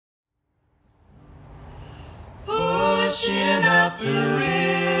Pushing up the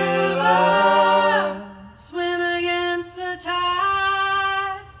river, swim against the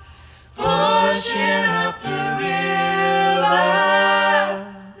tide. Pushing up the river,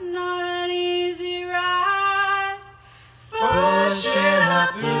 not an easy ride. Pushing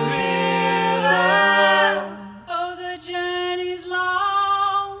up the river, oh, the journey's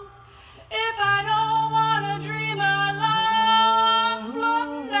long. If I don't want to dream alone,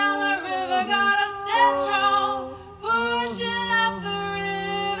 floating down the river, gotta stay strong. Pushing up the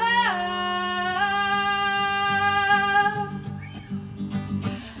river,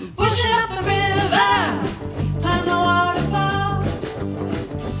 pushing up the river, climb the waterfall.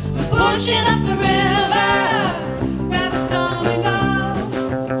 Pushing up the river, rapids come and go.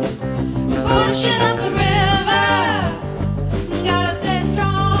 Pushing up the river, gotta stay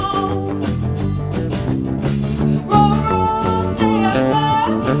strong. Roll, roll, stay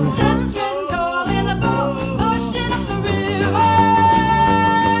afloat, 7 straight tall in the boat. Pushing up the river.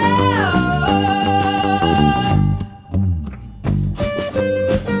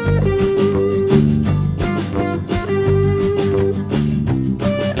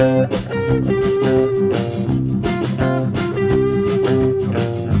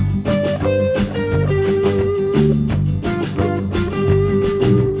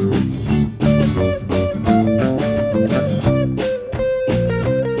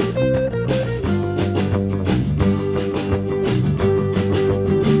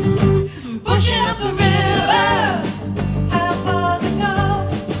 Pushing up the river, how far's it go?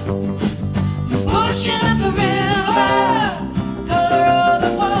 Pushing up the river, color of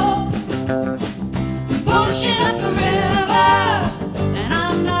the wall. Pushing up the river, and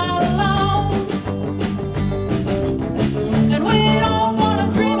I'm not alone. And we don't wanna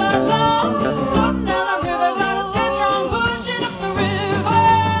dream alone. Floating down the river, gotta stay strong. Pushing up the river,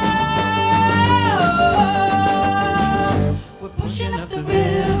 we're pushing up the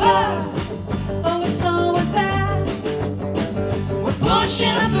river. Oh, it's flowing fast. We're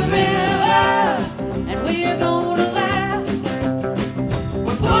pushing up the river, and we're gonna last.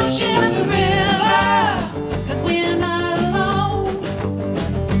 We're pushing up the river, 'cause we're not alone.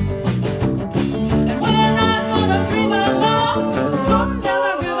 And we're not gonna dream alone. Floating down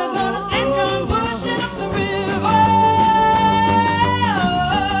the river, gonna stay strong. Pushing up the river.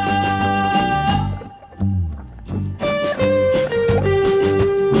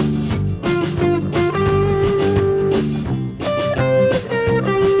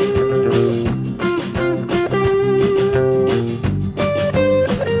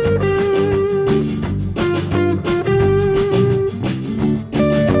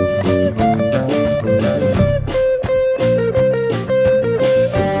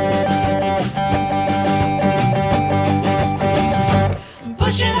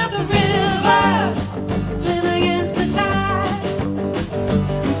 Pushing up the river.